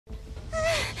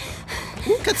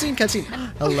Ooh, cutscene, cutscene.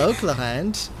 Hello,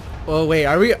 Clorinde. Oh wait,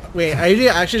 are you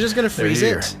actually just gonna freeze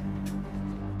it?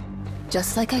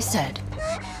 Just like I said.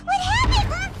 What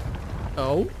happened?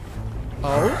 Oh,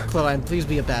 Clorinde, please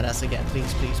be a badass again,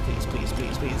 please, please, please, please,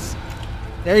 please, please.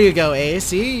 There you go, eh?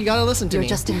 See, you gotta listen to me. You're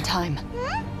just in time,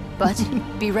 but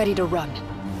be ready to run.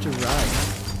 To run.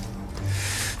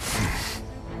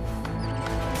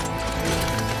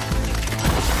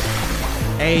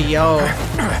 Hey, yo.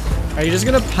 Are you just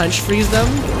gonna punch freeze them?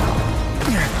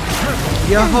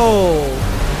 Yo!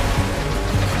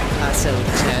 That's so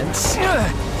intense.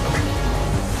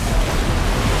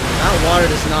 That water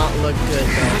does not look good,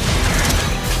 though.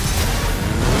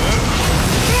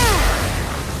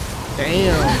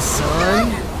 Damn,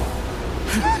 son.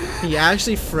 He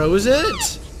actually froze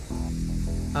it?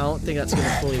 I don't think that's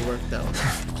gonna fully work, though.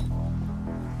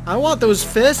 I want those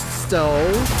fists,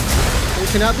 though.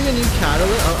 Can that be a new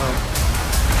catalyst? Uh-oh.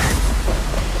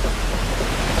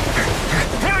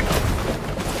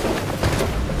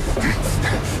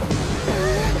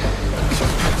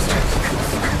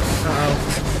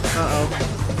 Uh-oh.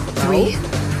 3,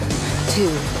 2,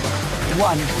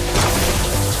 1.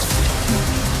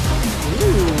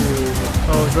 Ooh.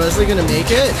 Oh, is Wriothesley gonna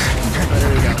make it? Oh,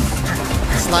 there we go.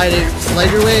 Slide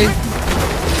your way.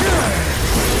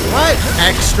 What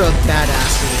extra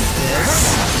badassery is this?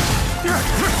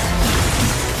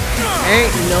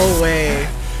 Ain't no way.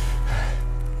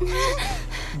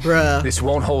 Bruh. This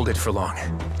won't hold it for long.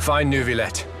 Find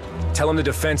Neuvillette. Tell him the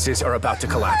defenses are about to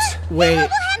collapse. Wait,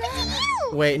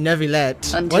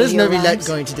 Neuvillette. What is Neuvillette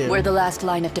going to do? We're the last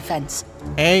line of defense.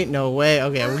 Ain't no way.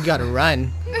 Okay, we gotta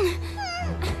run.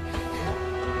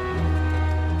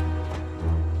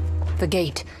 The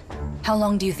gate. How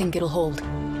long do you think it'll hold?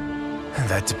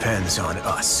 That depends on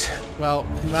us. Well,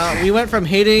 we went from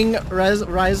hating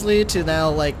Wriothesley to now,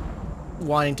 like,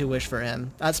 wanting to wish for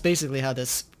him. That's basically how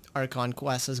this Archon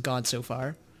quest has gone so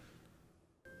far.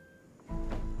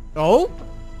 Oh,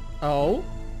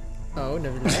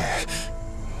 Neuvillette.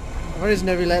 What is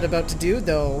Neuvillette about to do,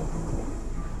 though?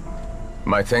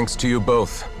 My thanks to you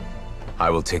both. I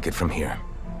will take it from here.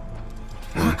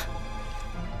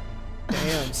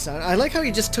 Damn, son. I like how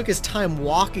he just took his time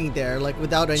walking there, like,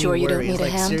 without any Sure you don't worries. need a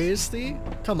Like, hand? seriously?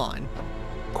 Come on.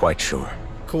 Quite sure.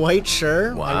 Quite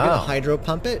sure? Wow. Are you gonna hydro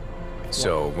pump it?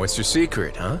 So, what's your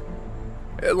secret, huh?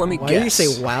 Let me Why guess. do you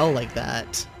say wow like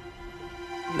that?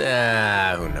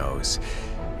 Nah, who knows?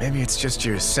 Maybe it's just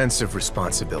your sense of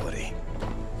responsibility.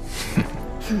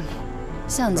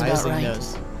 Sounds about right.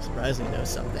 Wriothesley knows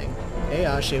something. Hey,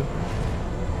 Ashu.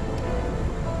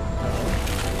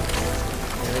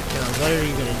 Here it comes. What are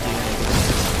you gonna do?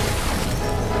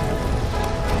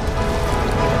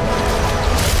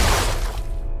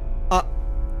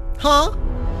 Huh?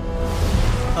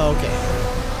 Oh, okay.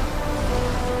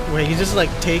 Wait, he's just like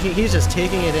he's just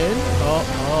taking it in?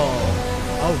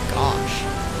 Oh gosh.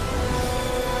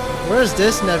 Where's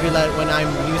this Neuvillette when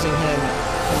I'm using him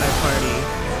in my party?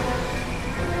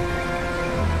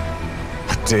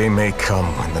 A day may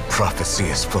come when the prophecy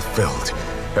is fulfilled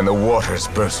and the waters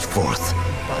burst forth.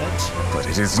 But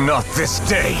it is not this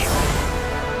day.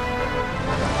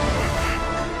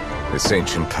 This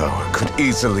ancient power could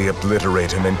easily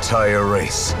obliterate an entire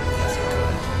race.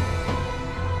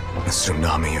 A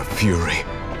tsunami of fury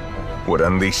would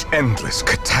unleash endless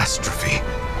catastrophe.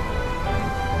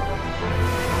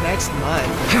 Next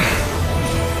month.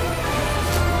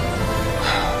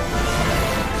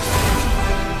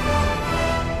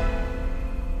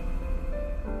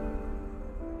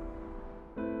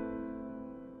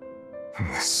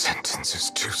 This sentence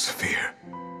is too severe.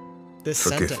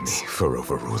 Forgive me for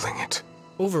overruling it.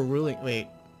 Overruling? Wait.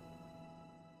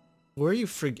 Who are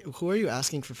you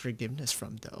asking for forgiveness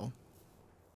from, though?